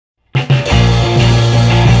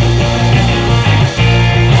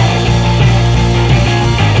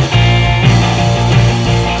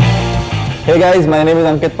Hey guys, my name is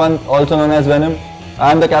Ankit Pant, also known as Venom.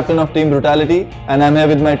 I am the captain of Team Brutality and I am here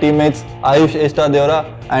with my teammates Ayush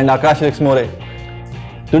astaRRR and Akash Rixmore.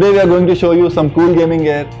 Today we are going to show you some cool gaming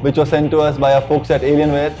gear which was sent to us by our folks at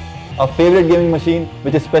Alienware, a favorite gaming machine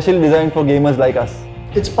which is specially designed for gamers like us.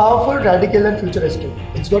 It's powerful, radical and futuristic.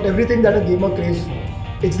 It's got everything that a gamer craves for.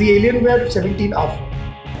 It's the Alienware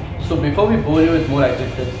 17R4. So before we bore you with more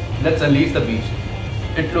adjectives, let's unleash the beast.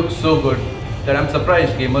 It looks so good that I'm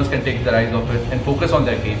surprised gamers can take their eyes off it and focus on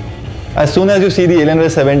their game. As soon as you see the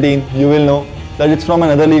Alienware 17, you will know that it's from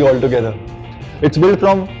another league altogether. It's built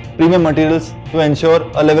from premium materials to ensure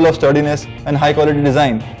a level of sturdiness and high quality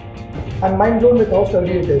design. I'm mind blown with how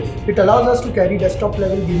sturdy it is. It allows us to carry desktop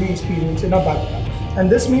level gaming experience in our backpacks.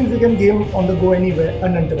 And this means we can game on the go anywhere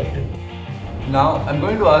uninterrupted. Now I'm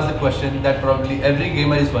going to ask the question that probably every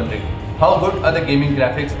gamer is wondering. How good are the gaming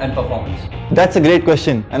graphics and performance? That's a great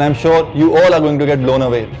question and I'm sure you all are going to get blown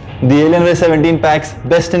away. The Alienware 17 packs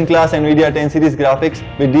best-in-class NVIDIA 10 series graphics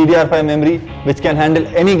with DDR5 memory which can handle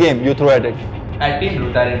any game you throw at it. At Team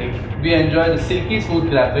Brutality, we enjoy the silky smooth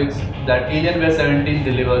graphics that Alienware 17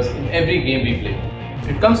 delivers in every game we play.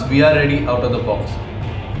 It comes VR ready out of the box.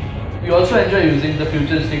 We also enjoy using the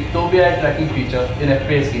futuristic toe eye tracking feature in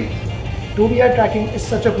FPS games. Toe eye tracking is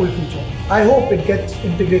such a cool feature. I hope it gets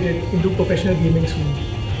integrated into professional gaming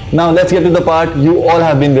soon. Now let's get to the part you all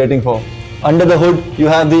have been waiting for. Under the hood, you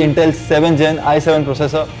have the Intel 7th Gen i7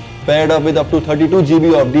 processor paired up with up to 32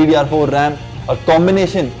 GB of DDR4 RAM, a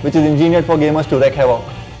combination which is engineered for gamers to wreak havoc.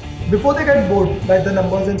 Before they get bored by the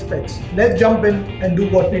numbers and specs, let's jump in and do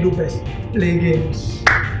what we do best, play games.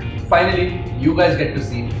 Finally, you guys get to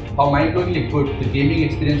see how mind-blowingly good the gaming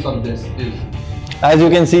experience on this is. As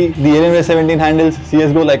you can see, the Alienware 17 handles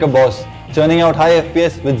CSGO like a boss, churning out high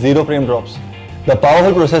FPS with 0 frame drops. The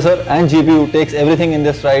powerful processor and GPU takes everything in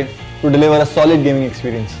their stride to deliver a solid gaming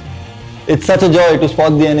experience. It's such a joy to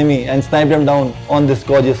spot the enemy and snipe them down on this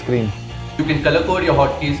gorgeous screen. You can color code your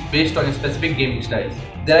hotkeys based on your specific gaming styles.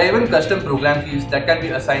 There are even custom program keys that can be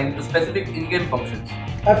assigned to specific in-game functions.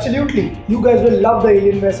 Absolutely, you guys will love the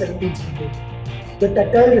Alienware 17 keyboard. The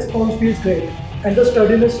tactile response feels great and the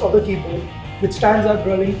sturdiness of the keyboard withstands our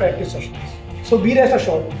grueling practice sessions. So be rest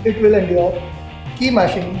assured, it will endure key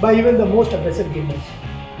mashing by even the most aggressive gamers.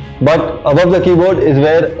 But above the keyboard is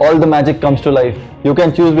where all the magic comes to life. You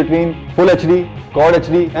can choose between Full HD, Quad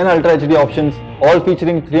HD and Ultra HD options, all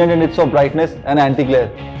featuring 300 nits of brightness and anti-glare.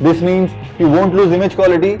 This means you won't lose image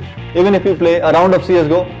quality even if you play a round of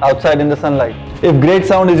CSGO outside in the sunlight. If great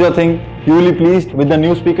sound is your thing, you will be pleased with the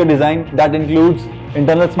new speaker design that includes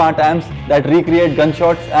internal smart amps that recreate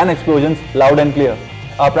gunshots and explosions loud and clear.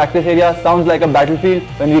 Our practice area sounds like a battlefield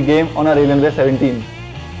when we game on our Alienware 17.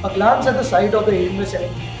 A glance at the side of the Alienware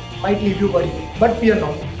 17 might leave you worried, but fear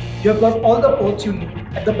not. You have got all the ports you need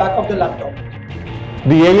at the back of the laptop.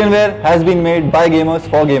 The Alienware has been made by gamers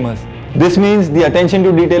for gamers. This means the attention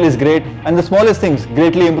to detail is great and the smallest things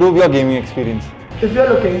greatly improve your gaming experience. If you are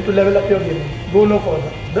looking to level up your gaming, go no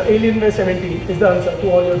further. The Alienware 17 is the answer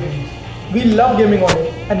to all your dreams. We love gaming on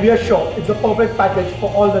it and we are sure it's the perfect package for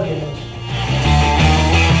all the gamers.